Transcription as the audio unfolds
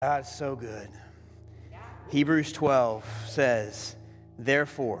God is so good. Hebrews 12 says,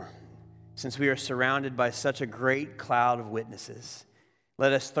 "Therefore, since we are surrounded by such a great cloud of witnesses,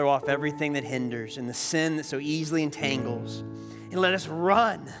 let us throw off everything that hinders and the sin that so easily entangles, and let us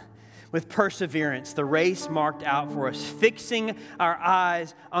run with perseverance the race marked out for us, fixing our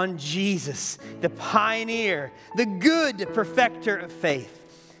eyes on Jesus, the pioneer, the good perfecter of faith.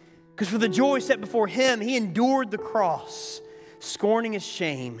 Because for the joy set before him, he endured the cross, scorning his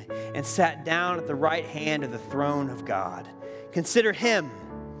shame, and sat down at the right hand of the throne of God. Consider him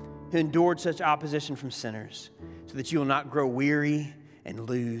who endured such opposition from sinners, so that you will not grow weary and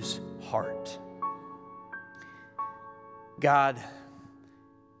lose heart." God,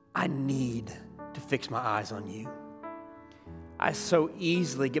 I need to fix my eyes on you. I so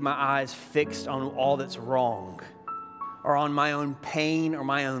easily get my eyes fixed on all that's wrong, or on my own pain or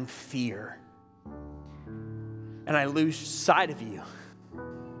my own fear, and I lose sight of you.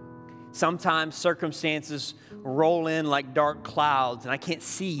 Sometimes circumstances roll in like dark clouds and I can't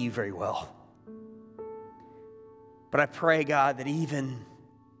see you very well. But I pray, God, that even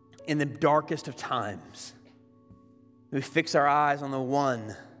in the darkest of times, we fix our eyes on the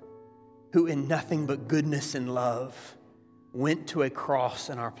one who in nothing but goodness and love went to a cross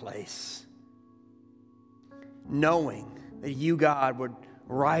in our place, knowing that you, God, would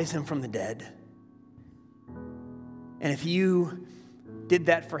rise him from the dead. And if you did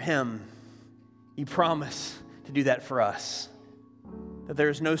that for him, you promise to do that for us. That there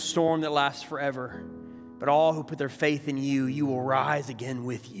is no storm that lasts forever, but all who put their faith in you, you will rise again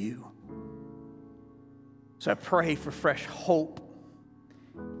with you. So I pray for fresh hope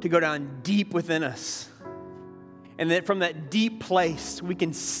to go down deep within us. And that from that deep place, we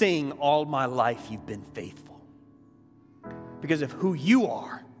can sing, "All my life you've been faithful." Because of who you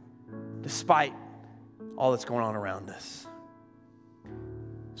are, despite all that's going on around us.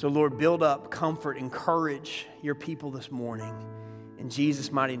 So Lord, build up, comfort, encourage your people this morning. In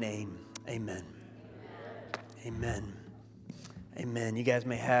Jesus' mighty name, amen. Amen. Amen. You guys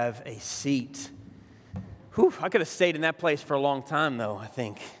may have a seat. Whew, I could have stayed in that place for a long time, though, I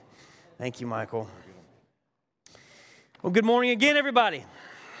think. Thank you, Michael. Well, good morning again, everybody.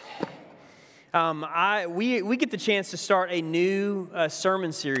 We get the chance to start a new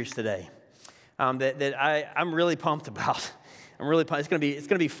sermon series today that I'm really pumped about. I'm really pumped. It's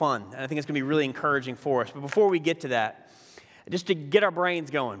gonna be fun, and I think it's gonna be really encouraging for us. But before we get to that, just to get our brains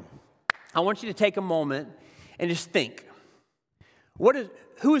going, I want you to take a moment and just think: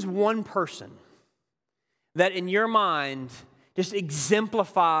 who is one person that in your mind just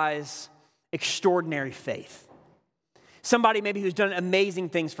exemplifies extraordinary faith? Somebody maybe who's done amazing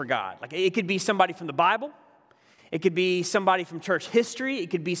things for God. Like it could be somebody from the Bible. It could be somebody from church history.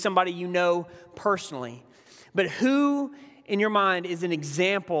 It could be somebody you know personally. But who in your mind is an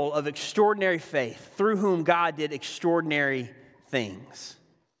example of extraordinary faith through whom God did extraordinary things?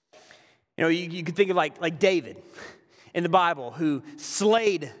 You know, you could think of like David in the Bible who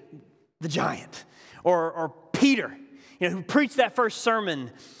slayed the giant. Or Peter, who preached that first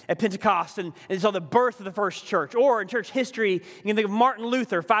sermon at Pentecost and saw the birth of the first church. Or in church history, you can think of Martin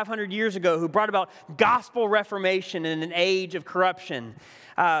Luther 500 years ago, who brought about gospel reformation in an age of corruption.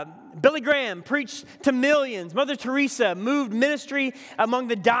 Billy Graham preached to millions. Mother Teresa moved ministry among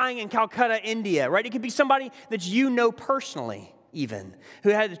the dying in Calcutta, India, right? It could be somebody that you know personally, even, who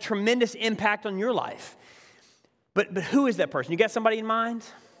had a tremendous impact on your life. But who is that person? You got somebody in mind?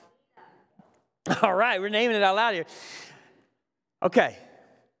 All right, we're naming it out loud here. Okay.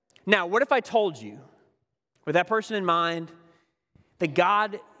 Now, what if I told you, with that person in mind, that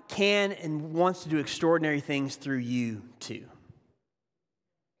God can and wants to do extraordinary things through you too?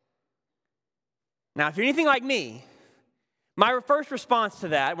 Now, if you're anything like me, my first response to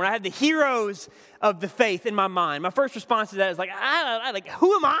that, when I had the heroes of the faith in my mind, my first response to that is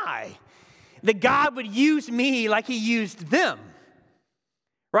who am I that God would use me like he used them?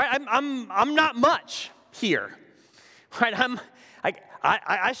 Right? I'm not much here. Right?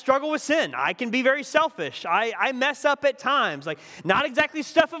 I struggle with sin. I can be very selfish. I mess up at times. Not exactly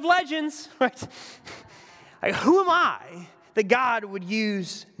stuff of legends, right? Who am I that God would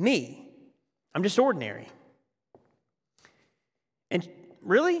use me? I'm just ordinary. And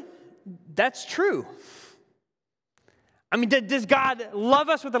really, that's true. I mean, does God love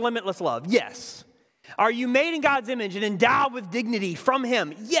us with a limitless love? Yes. Are you made in God's image and endowed with dignity from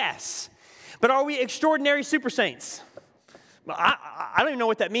him? Yes. But are we extraordinary super saints? Well, I don't even know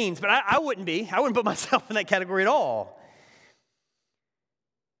what that means, but I wouldn't be. I wouldn't put myself in that category at all.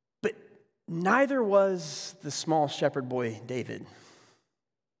 But neither was the small shepherd boy David.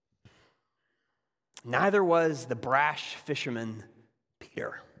 Neither was the brash fisherman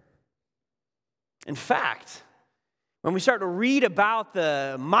Peter. In fact, when we start to read about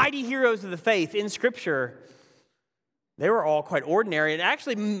the mighty heroes of the faith in Scripture, they were all quite ordinary. And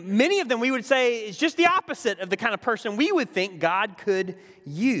actually, many of them we would say is just the opposite of the kind of person we would think God could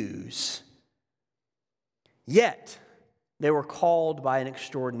use. Yet, they were called by an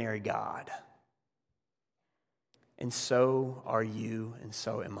extraordinary God. And so are you, and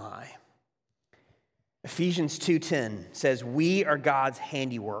so am I. Ephesians 2:10 says, "We are God's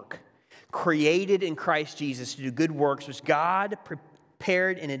handiwork, created in Christ Jesus to do good works, which God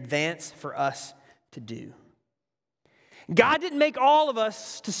prepared in advance for us to do." God didn't make all of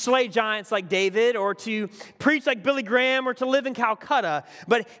us to slay giants like David or to preach like Billy Graham or to live in Calcutta,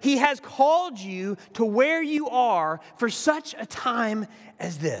 but He has called you to where you are for such a time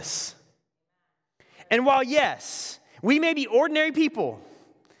as this. And while, yes, we may be ordinary people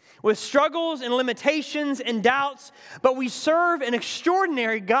with struggles and limitations and doubts, but we serve an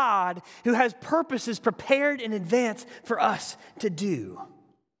extraordinary God who has purposes prepared in advance for us to do.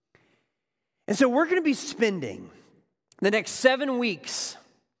 And so we're going to be spending the next 7 weeks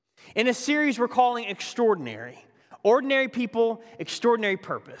in a series we're calling Extraordinary. Ordinary people, extraordinary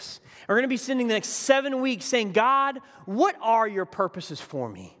purpose. We're going to be spending the next 7 weeks saying, God, what are your purposes for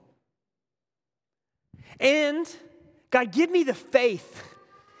me? And God, give me the faith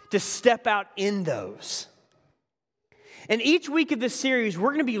to step out in those. And each week of this series, we're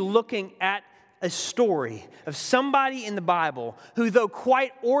going to be looking at a story of somebody in the Bible who, though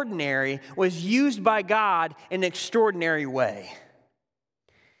quite ordinary, was used by God in an extraordinary way.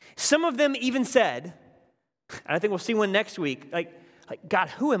 Some of them even said, and I think we'll see one next week, like God,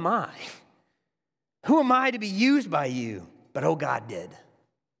 who am I? Who am I to be used by you? But oh, God did.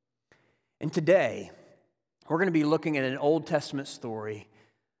 And today, we're going to be looking at an Old Testament story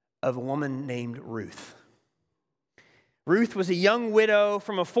of a woman named Ruth. Ruth was a young widow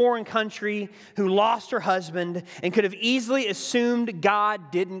from a foreign country who lost her husband and could have easily assumed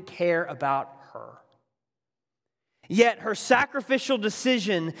God didn't care about her. Yet her sacrificial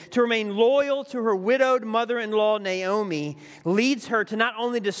decision to remain loyal to her widowed mother-in-law Naomi leads her to not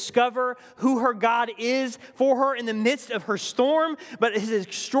only discover who her God is for her in the midst of her storm, but His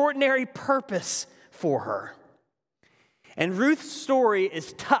extraordinary purpose for her. And Ruth's story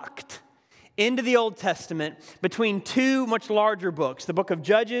is tucked into the Old Testament between two much larger books, the book of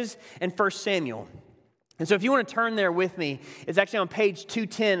Judges and 1 Samuel. And so if you want to turn there with me, it's actually on page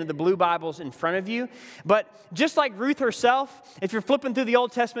 210 of the blue Bibles in front of you. But just like Ruth herself, if you're flipping through the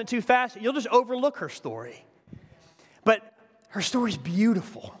Old Testament too fast, you'll just overlook her story. But her story's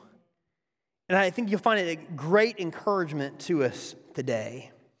beautiful. And I think you'll find it a great encouragement to us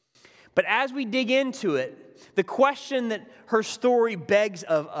today. But as we dig into it, the question that her story begs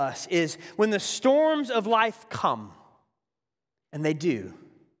of us is, when the storms of life come, and they do,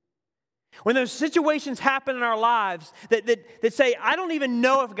 when those situations happen in our lives that say, I don't even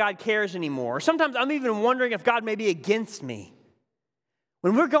know if God cares anymore, or sometimes I'm even wondering if God may be against me.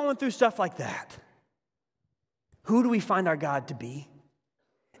 When we're going through stuff like that, who do we find our God to be?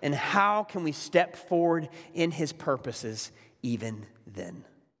 And how can we step forward in His purposes even then?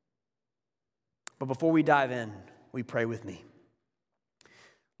 But before we dive in, we pray with me.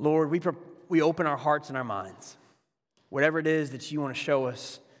 Lord, we open our hearts and our minds. Whatever it is that you want to show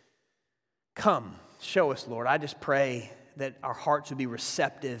us, come, show us, Lord. I just pray that our hearts would be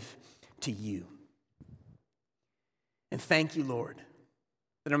receptive to you. And thank you, Lord,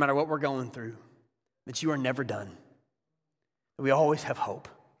 that no matter what we're going through, that you are never done, that we always have hope,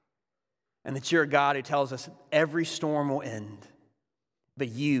 and that you're a God who tells us every storm will end, but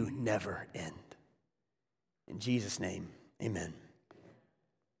you never end. In Jesus' name, amen.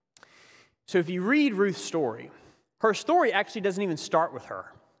 So if you read Ruth's story, her story actually doesn't even start with her.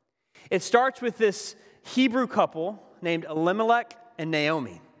 It starts with this Hebrew couple named Elimelech and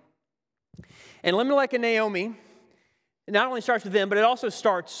Naomi. And Elimelech and Naomi, it not only starts with them, but it also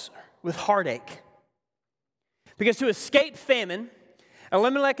starts with heartache. Because to escape famine,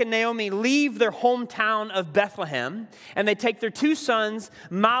 Elimelech and Naomi leave their hometown of Bethlehem, and they take their two sons,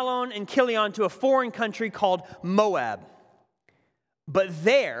 Mahlon and Chilion, to a foreign country called Moab. But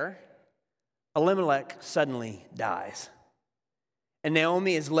there, Elimelech suddenly dies, and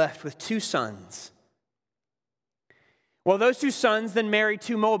Naomi is left with two sons. Well, those two sons then marry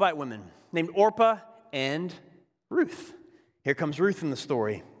two Moabite women named Orpah and Ruth. Here comes Ruth in the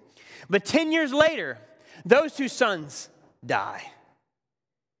story. But 10 years later, those two sons die.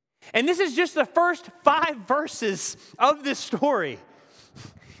 And this is just the first 5 verses of this story,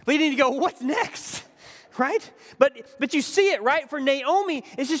 leading to go, what's next? right? But you see it, right? For Naomi,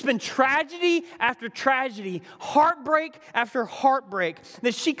 it's just been tragedy after tragedy, heartbreak after heartbreak.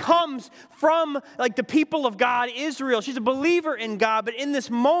 That she comes from like the people of God, Israel. She's a believer in God, but in this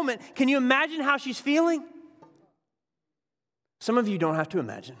moment, can you imagine how she's feeling? Some of you don't have to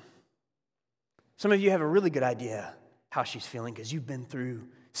imagine. Some of you have a really good idea how she's feeling because you've been through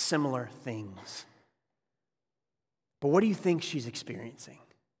similar things. But what do you think she's experiencing?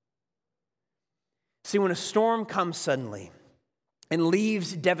 See, when a storm comes suddenly and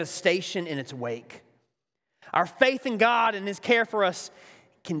leaves devastation in its wake, our faith in God and His care for us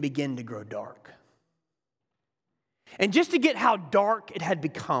can begin to grow dark. And just to get how dark it had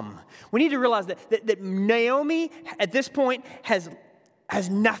become, we need to realize that Naomi at this point has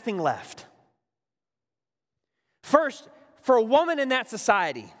nothing left. First, for a woman in that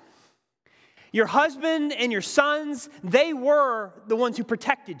society, your husband and your sons, they were the ones who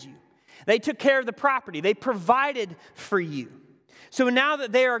protected you. They took care of the property. They provided for you. So now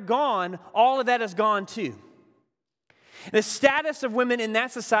that they are gone, all of that is gone too. The status of women in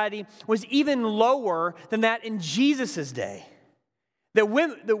that society was even lower than that in Jesus' day. The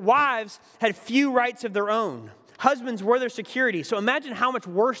wives had few rights of their own. Husbands were their security. So imagine how much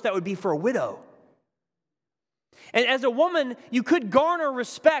worse that would be for a widow. And as a woman, you could garner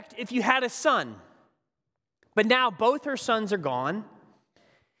respect if you had a son. But now both her sons are gone.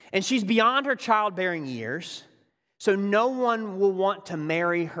 And she's beyond her childbearing years, so no one will want to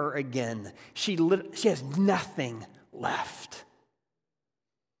marry her again. She has nothing left.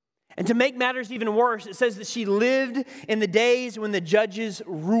 And to make matters even worse, it says that she lived in the days when the judges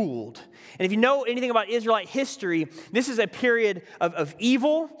ruled. And if you know anything about Israelite history, this is a period of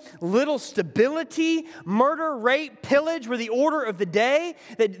evil, little stability, murder, rape, pillage were the order of the day.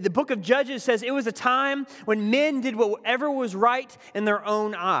 The book of Judges says it was a time when men did whatever was right in their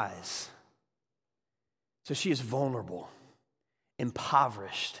own eyes. So she is vulnerable,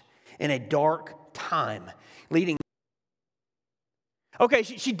 impoverished, in a dark time, leading. Okay,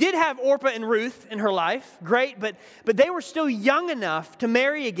 she did have Orpah and Ruth in her life, great, but they were still young enough to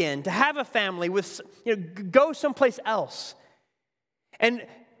marry again, to have a family, go someplace else. And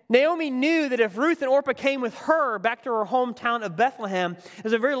Naomi knew that if Ruth and Orpah came with her back to her hometown of Bethlehem,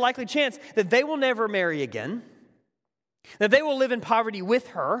 there's a very likely chance that they will never marry again, that they will live in poverty with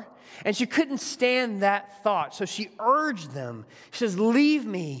her, and she couldn't stand that thought. So she urged them. She says, "Leave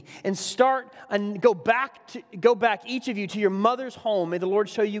me and start and go back each of you to your mother's home. May the Lord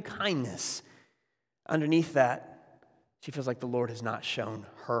show you kindness." Underneath that, she feels like the Lord has not shown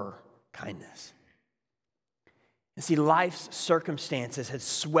her kindness. And see, life's circumstances had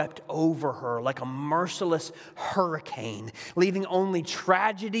swept over her like a merciless hurricane, leaving only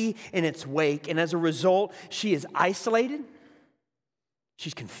tragedy in its wake. And as a result, she is isolated.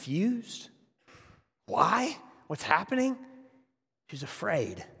 She's confused. Why? What's happening? She's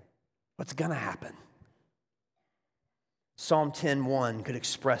afraid. What's going to happen? Psalm 10:1 could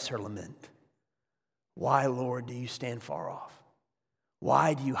express her lament. "Why, Lord, do you stand far off?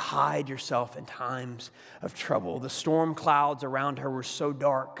 Why do you hide yourself in times of trouble?" The storm clouds around her were so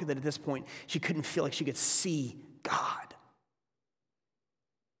dark that at this point she couldn't feel like she could see God.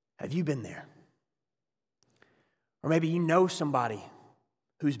 Have you been there? Or maybe you know somebody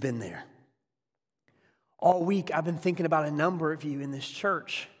who's been there. All week I've been thinking about a number of you in this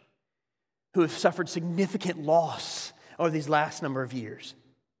church who have suffered significant loss over these last number of years.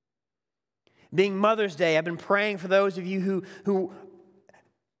 Being Mother's Day, I've been praying for those of you who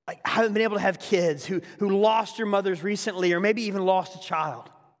haven't been able to have kids, who lost your mothers recently, or maybe even lost a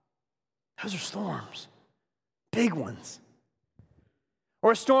child. Those are storms, big ones.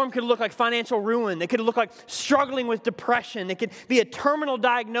 Or a storm could look like financial ruin. It could look like struggling with depression. It could be a terminal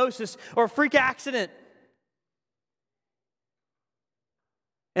diagnosis or a freak accident.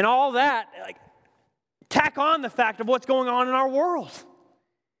 And all that, tack on the fact of what's going on in our world.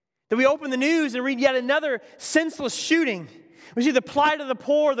 That we open the news and read yet another senseless shooting. We see the plight of the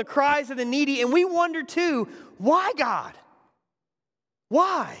poor, the cries of the needy, and we wonder too, why, God?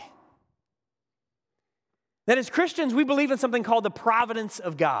 Why? That as Christians, we believe in something called the providence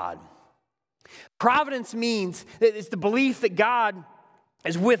of God. Providence means that it's the belief that God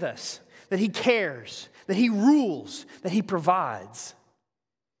is with us, that He cares, that He rules, that He provides.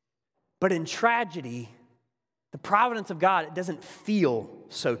 But in tragedy, the providence of God, it doesn't feel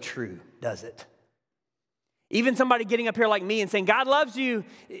so true, does it? Even somebody getting up here like me and saying, God loves you,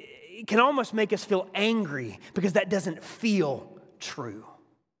 it can almost make us feel angry because that doesn't feel true.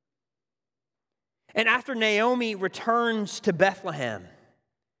 And after Naomi returns to Bethlehem,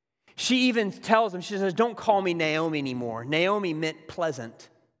 she even tells them, she says, "Don't call me Naomi anymore." Naomi meant pleasant.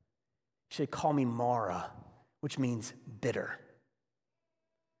 She said, call me Mara, which means bitter.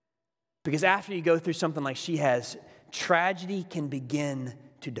 Because after you go through something like she has, tragedy can begin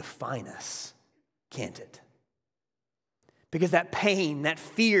to define us, can't it? Because that pain, that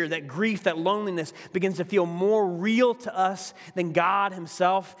fear, that grief, that loneliness begins to feel more real to us than God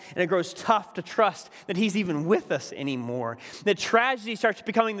himself, and it grows tough to trust that he's even with us anymore. That tragedy starts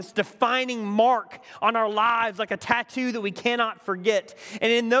becoming this defining mark on our lives, like a tattoo that we cannot forget. And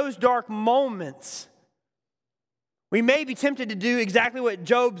in those dark moments, we may be tempted to do exactly what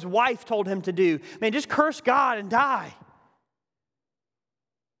Job's wife told him to do. Man, just curse God and die.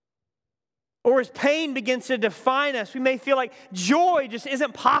 Or as pain begins to define us, we may feel like joy just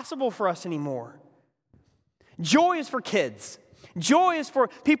isn't possible for us anymore. Joy is for kids. Joy is for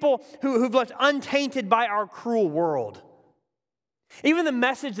people who've left untainted by our cruel world. Even the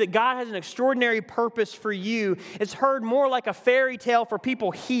message that God has an extraordinary purpose for you is heard more like a fairy tale for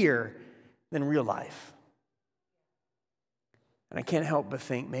people here than real life. And I can't help but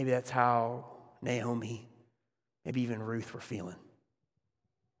think maybe that's how Naomi, maybe even Ruth were feeling.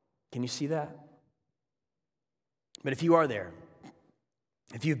 Can you see that? But if you are there,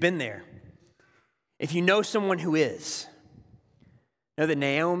 if you've been there, if you know someone who is, know that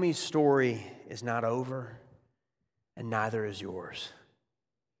Naomi's story is not over and neither is yours.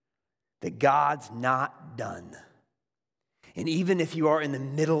 That God's not done. And even if you are in the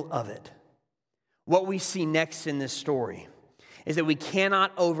middle of it, what we see next in this story is that we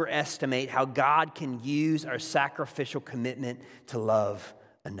cannot overestimate how God can use our sacrificial commitment to love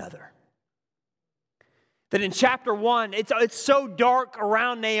another. That in chapter 1, it's so dark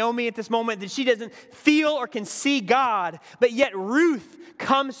around Naomi at this moment that she doesn't feel or can see God, but yet Ruth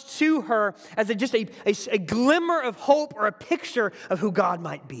comes to her as just a glimmer of hope or a picture of who God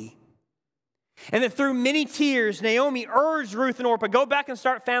might be. And that through many tears, Naomi urged Ruth and Orpah, go back and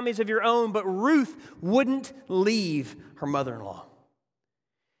start families of your own, but Ruth wouldn't leave her mother-in-law.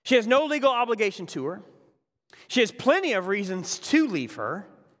 She has no legal obligation to her. She has plenty of reasons to leave her.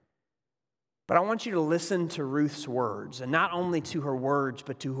 But I want you to listen to Ruth's words, and not only to her words,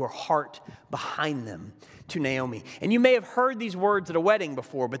 but to her heart behind them, to Naomi. And you may have heard these words at a wedding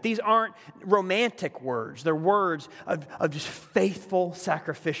before, but these aren't romantic words. They're words of just faithful,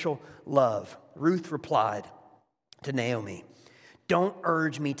 sacrificial love. Ruth replied to Naomi, don't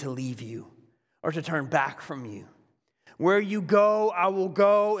urge me to leave you or to turn back from you. Where you go, I will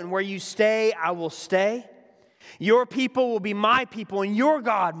go, and where you stay, I will stay. Your people will be my people, and your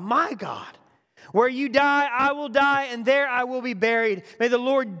God, my God. Where you die, I will die, and there I will be buried. May the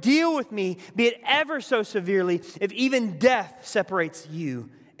Lord deal with me, be it ever so severely, if even death separates you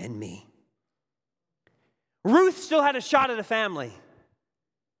and me. Ruth still had a shot at a family.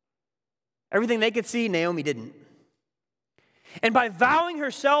 Everything they could see, Naomi didn't. And by vowing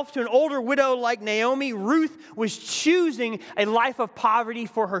herself to an older widow like Naomi, Ruth was choosing a life of poverty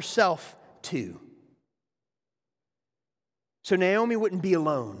for herself too. So Naomi wouldn't be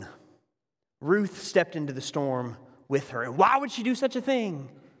alone. Ruth stepped into the storm with her. And why would she do such a thing?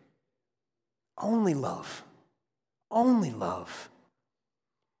 Only love. Only love.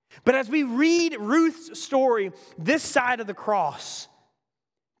 But as we read Ruth's story, this side of the cross,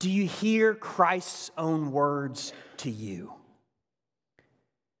 do you hear Christ's own words to you?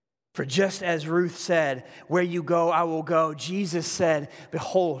 For just as Ruth said, where you go, I will go, Jesus said,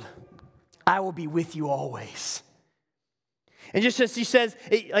 behold, I will be with you always. And just as she says,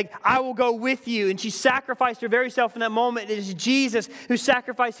 I will go with you, and she sacrificed her very self in that moment, it is Jesus who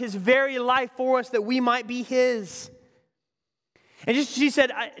sacrificed his very life for us that we might be his. And just she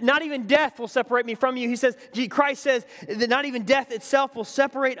said, not even death will separate me from you. He says, Christ says that not even death itself will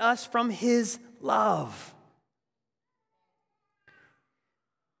separate us from his love.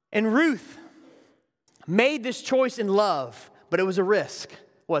 And Ruth made this choice in love, but it was a risk,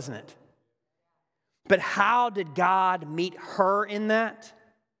 wasn't it? But how did God meet her in that?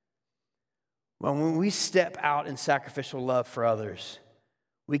 Well, when we step out in sacrificial love for others,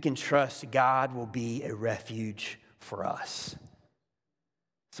 we can trust God will be a refuge for us.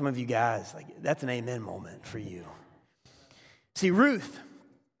 Some of you guys, that's an amen moment for you. See, Ruth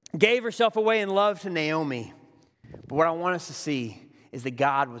gave herself away in love to Naomi. But what I want us to see is that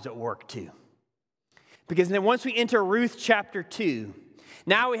God was at work too. Because then once we enter Ruth chapter 2,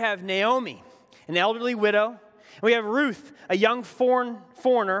 now we have Naomi, an elderly widow. And we have Ruth, a young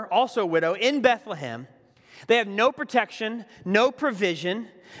foreigner, also a widow, in Bethlehem. They have no protection, no provision.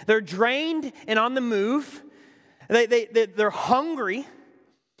 They're drained and on the move. They're hungry.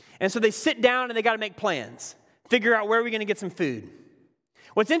 And so they sit down and they got to make plans. Figure out where are we going to get some food.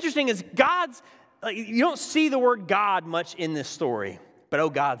 What's interesting is you don't see the word God much in this story. but oh,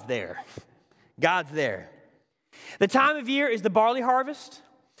 God's there. God's there. The time of year is the barley harvest.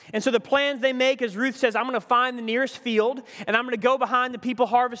 And so the plans they make is Ruth says, I'm going to find the nearest field, and I'm going to go behind the people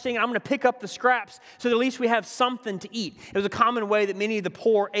harvesting, and I'm going to pick up the scraps so that at least we have something to eat. It was a common way that many of the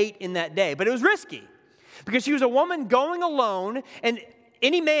poor ate in that day. But it was risky because she was a woman going alone, and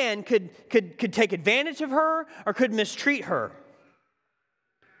any man could take advantage of her or could mistreat her.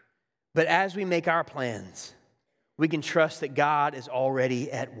 But as we make our plans, we can trust that God is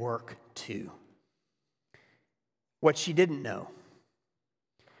already at work too. What she didn't know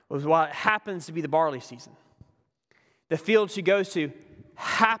was while it happens to be the barley season, the field she goes to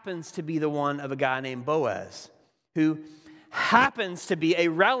happens to be the one of a guy named Boaz, who happens to be a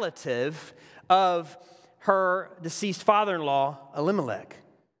relative of her deceased father-in-law, Elimelech.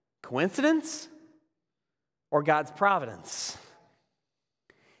 Coincidence or God's providence?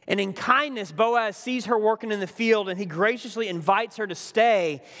 And in kindness, Boaz sees her working in the field, and he graciously invites her to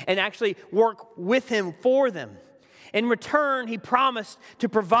stay and actually work with him for them. In return, he promised to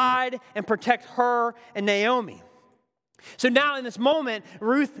provide and protect her and Naomi. So now in this moment,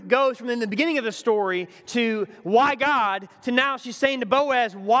 Ruth goes from in the beginning of the story to why God, to now she's saying to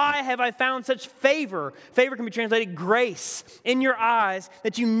Boaz, why have I found such favor? Favor can be translated grace in your eyes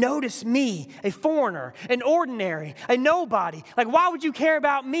that you notice me, a foreigner, an ordinary, a nobody. Like, why would you care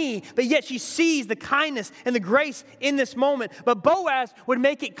about me? But yet she sees the kindness and the grace in this moment. But Boaz would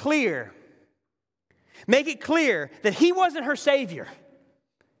make it clear that he wasn't her savior,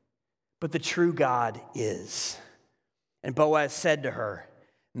 but the true God is. And Boaz said to her,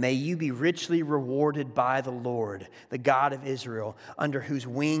 may you be richly rewarded by the Lord, the God of Israel, under whose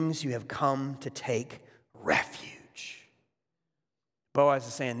wings you have come to take refuge. Boaz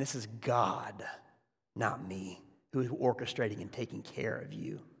is saying, this is God, not me, who is orchestrating and taking care of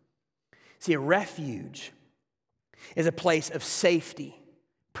you. See, a refuge is a place of safety,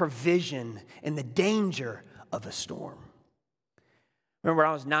 provision, and the danger of a storm. Remember,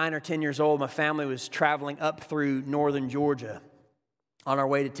 when I was 9 or 10 years old, my family was traveling up through northern Georgia on our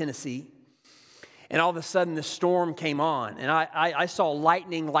way to Tennessee. And all of a sudden, the storm came on. And I saw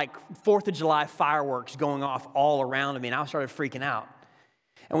lightning like 4th of July fireworks going off all around me. And I started freaking out.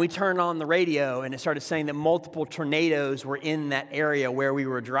 And we turned on the radio, and it started saying that multiple tornadoes were in that area where we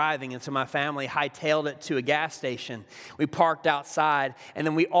were driving. And so my family hightailed it to a gas station. We parked outside, and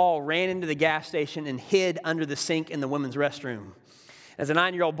then we all ran into the gas station and hid under the sink in the women's restroom. As a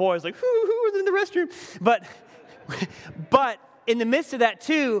 9-year-old boy, I was like, who was in the restroom? But in the midst of that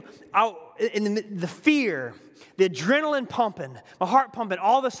too, the fear, the adrenaline pumping, my heart pumping,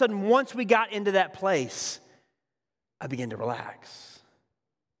 all of a sudden, once we got into that place, I began to relax.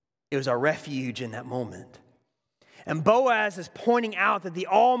 It was our refuge in that moment. And Boaz is pointing out that the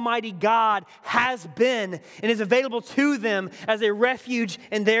Almighty God has been and is available to them as a refuge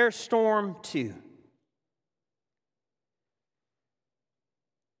in their storm too.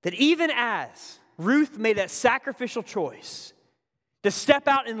 That even as Ruth made that sacrificial choice to step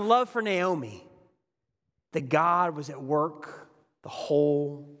out in love for Naomi, that God was at work the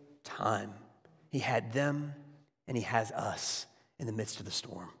whole time. He had them and he has us in the midst of the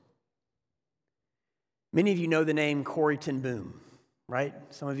storm. Many of you know the name Corrie ten Boom, right?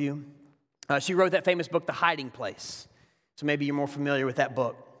 Some of you. She wrote that famous book, The Hiding Place. So maybe you're more familiar with that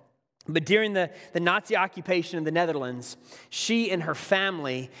book. But during the Nazi occupation of the Netherlands, she and her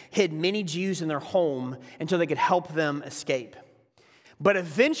family hid many Jews in their home until they could help them escape. But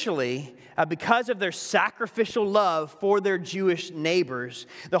eventually, because of their sacrificial love for their Jewish neighbors,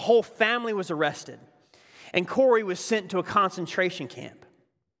 the whole family was arrested. And Corrie was sent to a concentration camp.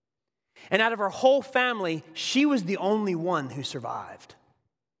 And out of her whole family, she was the only one who survived.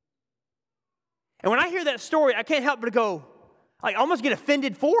 And when I hear that story, I can't help but go, I almost get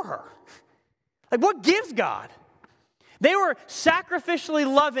offended for her. Like, what gives God? They were sacrificially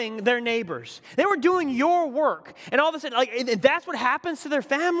loving their neighbors. They were doing your work. And all of a sudden, and that's what happens to their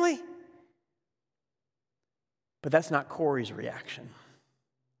family? But that's not Corrie's reaction.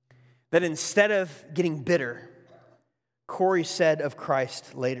 That instead of getting bitter, Corrie said of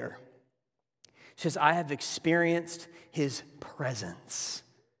Christ later, she says, I have experienced his presence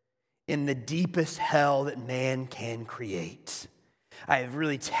in the deepest hell that man can create. I have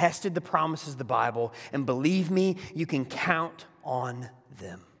really tested the promises of the Bible, and believe me, you can count on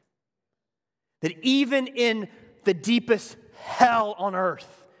them. That even in the deepest hell on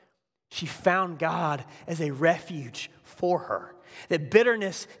earth, she found God as a refuge for her. That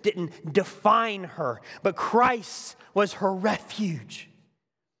bitterness didn't define her, but Christ was her refuge.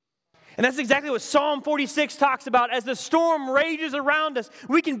 And that's exactly what Psalm 46 talks about. As the storm rages around us,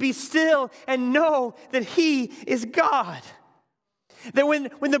 we can be still and know that he is God. That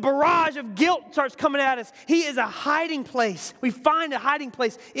when the barrage of guilt starts coming at us, He is a hiding place. We find a hiding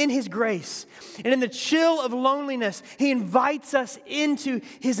place in His grace. And in the chill of loneliness, He invites us into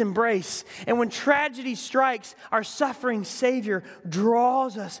His embrace. And when tragedy strikes, our suffering Savior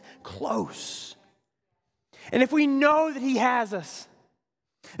draws us close. And if we know that He has us,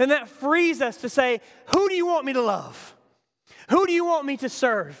 then that frees us to say, who do you want me to love? Who do you want me to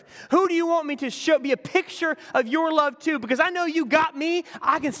serve? Who do you want me to be a picture of your love to? Because I know you got me,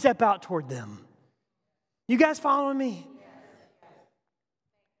 I can step out toward them. You guys following me?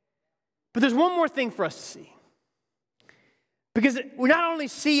 But there's one more thing for us to see. Because we not only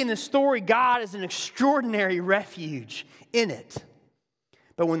see in the story God as an extraordinary refuge in it,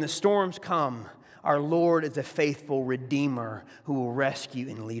 but when the storms come, our Lord is a faithful Redeemer who will rescue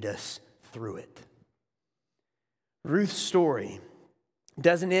and lead us through it. Ruth's story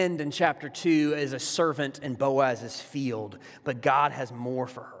doesn't end in chapter 2 as a servant in Boaz's field, but God has more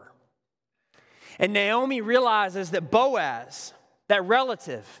for her. And Naomi realizes that Boaz, that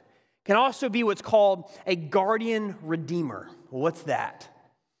relative, can also be what's called a guardian redeemer. Well, what's that?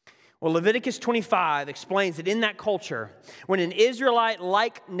 Well, Leviticus 25 explains that in that culture, when an Israelite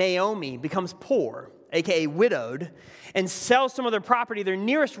like Naomi becomes poor, aka widowed, and sells some of their property, their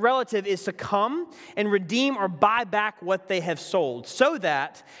nearest relative is to come and redeem or buy back what they have sold, so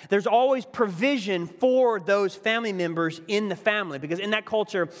that there's always provision for those family members in the family. Because in that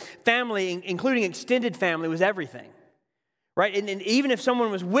culture, family, including extended family, was everything. Right? And even if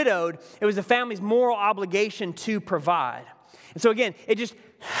someone was widowed, it was the family's moral obligation to provide. And so again, it just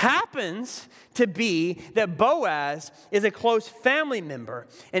happens to be that Boaz is a close family member.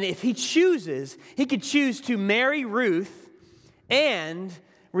 And if he chooses, he could choose to marry Ruth and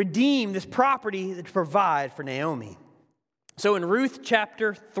redeem this property to provide for Naomi. So in Ruth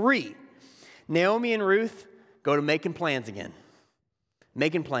chapter 3, Naomi and Ruth go to making plans again.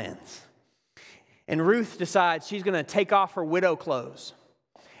 Making plans. And Ruth decides she's going to take off her widow clothes.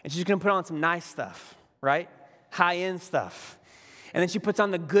 And she's going to put on some nice stuff, right? High-end stuff. And then she puts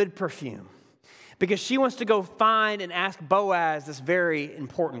on the good perfume because she wants to go find and ask Boaz this very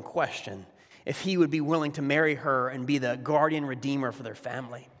important question, if he would be willing to marry her and be the guardian redeemer for their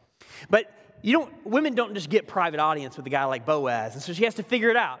family. But women don't just get private audience with a guy like Boaz, and so she has to figure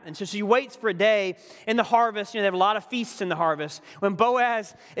it out. And so she waits for a day in the harvest. They have a lot of feasts in the harvest when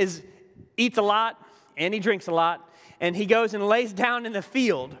Boaz eats a lot and he drinks a lot, and he goes and lays down in the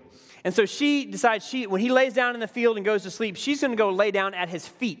field. And so she decides when he lays down in the field and goes to sleep, she's going to go lay down at his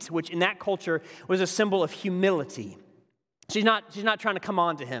feet, which in that culture was a symbol of humility. She's not trying to come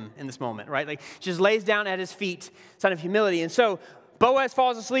on to him in this moment, right? Like she just lays down at his feet, sign of humility. And so Boaz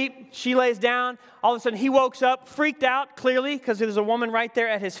falls asleep, she lays down. All of a sudden he wakes up, freaked out clearly because there's a woman right there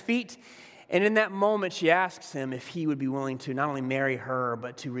at his feet. And in that moment she asks him if he would be willing to not only marry her,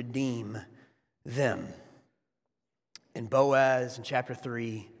 but to redeem them. And Boaz in chapter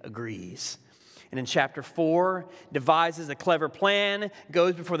 3 agrees. And in chapter 4, devises a clever plan,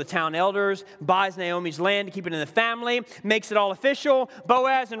 goes before the town elders, buys Naomi's land to keep it in the family, makes it all official.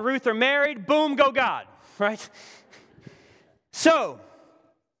 Boaz and Ruth are married. Boom, go God, right? So,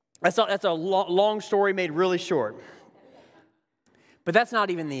 that's a long story made really short. But that's not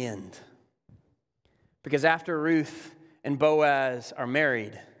even the end. Because after Ruth and Boaz are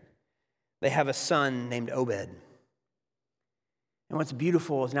married, they have a son named Obed. And what's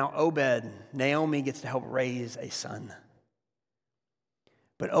beautiful is now Naomi gets to help raise a son.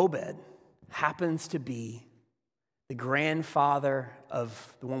 But Obed happens to be the grandfather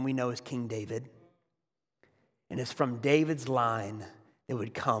of the one we know as King David. And it's from David's line that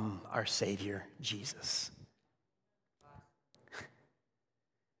would come our Savior, Jesus.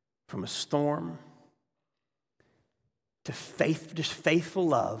 From a storm to faithful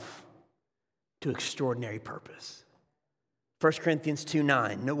love to extraordinary purpose. 1 Corinthians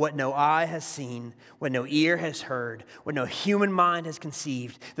 2:9, what no eye has seen, what no ear has heard, what no human mind has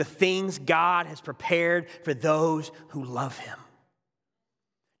conceived, the things God has prepared for those who love Him.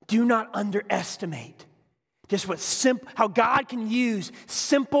 Do not underestimate just how God can use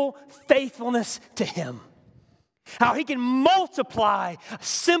simple faithfulness to Him. How He can multiply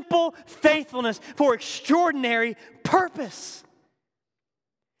simple faithfulness for extraordinary purpose.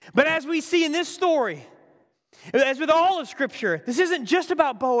 But as we see in this story, as with all of Scripture, this isn't just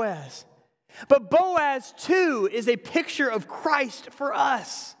about Boaz. But Boaz, too, is a picture of Christ for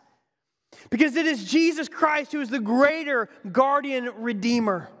us. Because it is Jesus Christ who is the greater guardian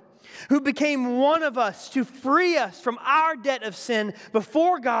redeemer, who became one of us to free us from our debt of sin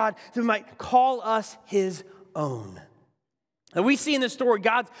before God, so He might call us His own. And we see in this story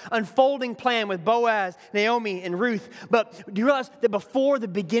God's unfolding plan with Boaz, Naomi, and Ruth. But do you realize that before the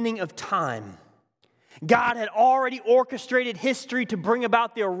beginning of time, God had already orchestrated history to bring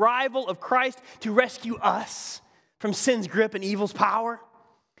about the arrival of Christ to rescue us from sin's grip and evil's power?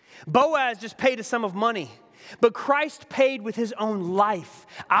 Boaz just paid a sum of money, but Christ paid with his own life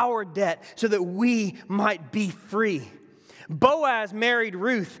our debt so that we might be free. Boaz married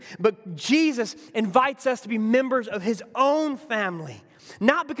Ruth, but Jesus invites us to be members of his own family,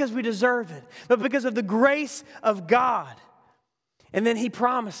 not because we deserve it, but because of the grace of God. And then he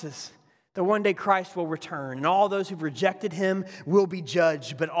promises that one day Christ will return, and all those who've rejected him will be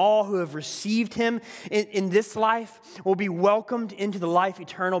judged, but all who have received him in this life will be welcomed into the life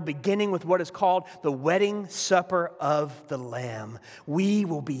eternal, beginning with what is called the wedding supper of the Lamb. We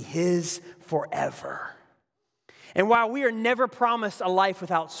will be his forever. And while we are never promised a life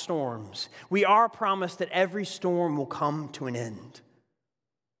without storms, we are promised that every storm will come to an end.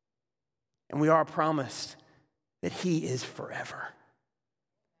 And we are promised that he is forever.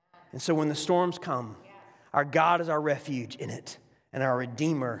 And so when the storms come, our God is our refuge in it and our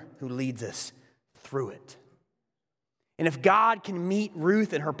Redeemer who leads us through it. And if God can meet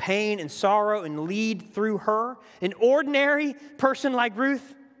Ruth in her pain and sorrow and lead through her, an ordinary person like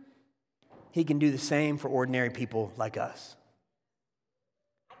Ruth, he can do the same for ordinary people like us.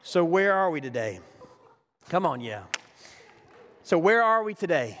 So where are we today? Come on, yeah. So where are we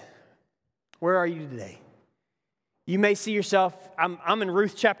today? Where are you today? You may see yourself, I'm in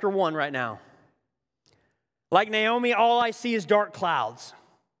Ruth chapter 1 right now. Like Naomi, all I see is dark clouds.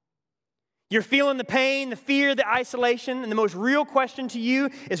 You're feeling the pain, the fear, the isolation, and the most real question to you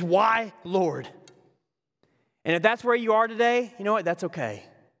is, why, Lord? And if that's where you are today, you know what? That's okay.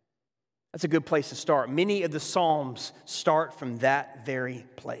 That's a good place to start. Many of the Psalms start from that very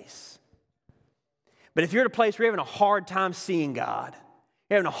place. But if you're at a place where you're having a hard time seeing God,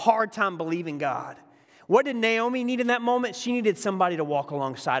 you're having a hard time believing God, what did Naomi need in that moment? She needed somebody to walk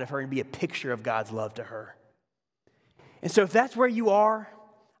alongside of her and be a picture of God's love to her. And so if that's where you are,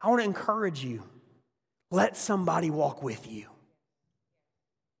 I want to encourage you. Let somebody walk with you.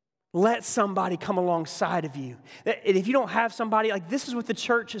 Let somebody come alongside of you. And if you don't have somebody, like, this is what the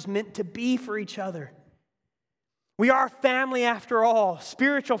church is meant to be for each other. We are family after all,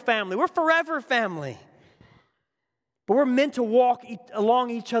 spiritual family. We're forever family. But we're meant to walk along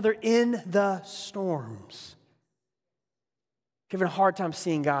each other in the storms. If you're having a hard time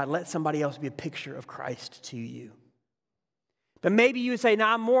seeing God, let somebody else be a picture of Christ to you. But maybe you would say,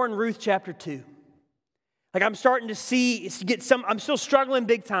 I'm more in Ruth chapter 2. Like, I'm starting to I'm still struggling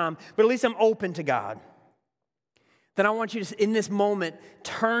big time, but at least I'm open to God. Then I want you to, in this moment,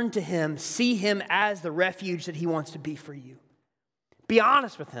 turn to him, see him as the refuge that he wants to be for you. Be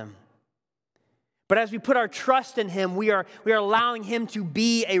honest with him. But as we put our trust in him, we are allowing him to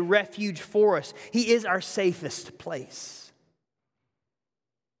be a refuge for us. He is our safest place.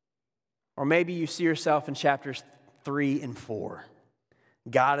 Or maybe you see yourself in chapters 3 and 4.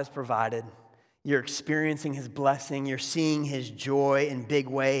 God has provided. You're experiencing his blessing. You're seeing his joy in big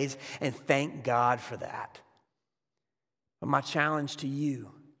ways, and thank God for that. But my challenge to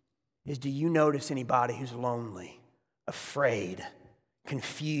you is, do you notice anybody who's lonely, afraid,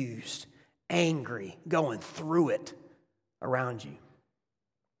 confused, angry, going through it around you?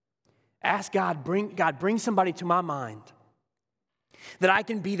 Ask God, bring somebody to my mind that I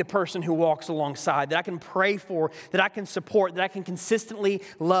can be the person who walks alongside, that I can pray for, that I can support, that I can consistently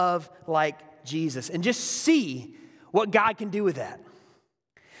love like Jesus, and just see what God can do with that.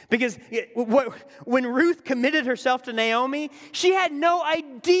 Because when Ruth committed herself to Naomi, she had no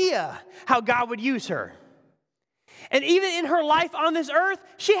idea how God would use her. And even in her life on this earth,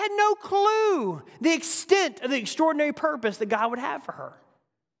 she had no clue the extent of the extraordinary purpose that God would have for her.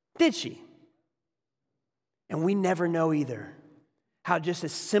 Did she? And we never know either how just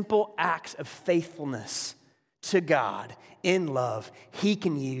as simple acts of faithfulness to God in love, he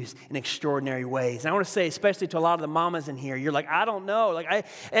can use in extraordinary ways. And I want to say, especially to a lot of the mamas in here, you're like, I don't know. Like,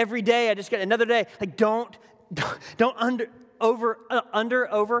 every day I just get another day. Like, don't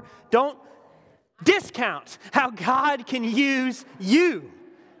discount how God can use you,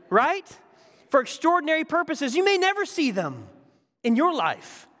 right? For extraordinary purposes. You may never see them in your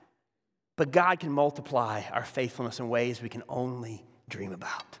life, but God can multiply our faithfulness in ways we can only dream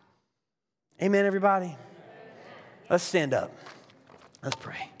about. Amen, everybody? Let's stand up. Let's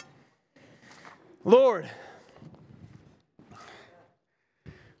pray. Lord,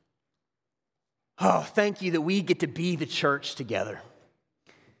 thank you that we get to be the church together.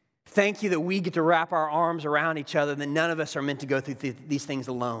 Thank you that we get to wrap our arms around each other, that none of us are meant to go through these things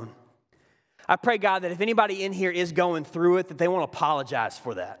alone. I pray, God, that if anybody in here is going through it, that they won't apologize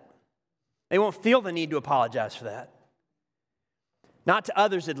for that. They won't feel the need to apologize for that. Not to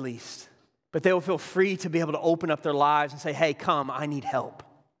others at least, but they will feel free to be able to open up their lives and say, hey, come, I need help.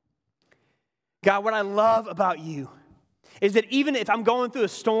 God, what I love about you is that even if I'm going through a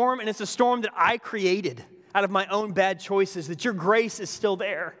storm and it's a storm that I created out of my own bad choices, that your grace is still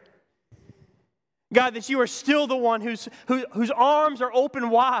there. God, that you are still the one whose arms are open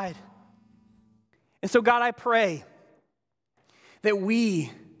wide. And so, God, I pray that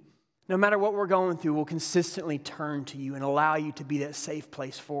we, no matter what we're going through, will consistently turn to you and allow you to be that safe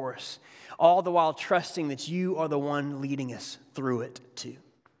place for us, all the while trusting that you are the one leading us through it too.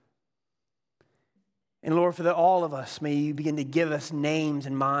 And Lord, for all of us, may you begin to give us names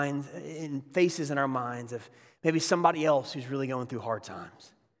and minds and faces in our minds of maybe somebody else who's really going through hard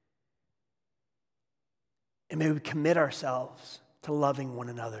times. And may we commit ourselves to loving one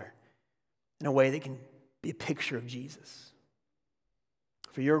another in a way that can be a picture of Jesus.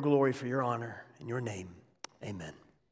 For your glory, for your honor, in your name, amen.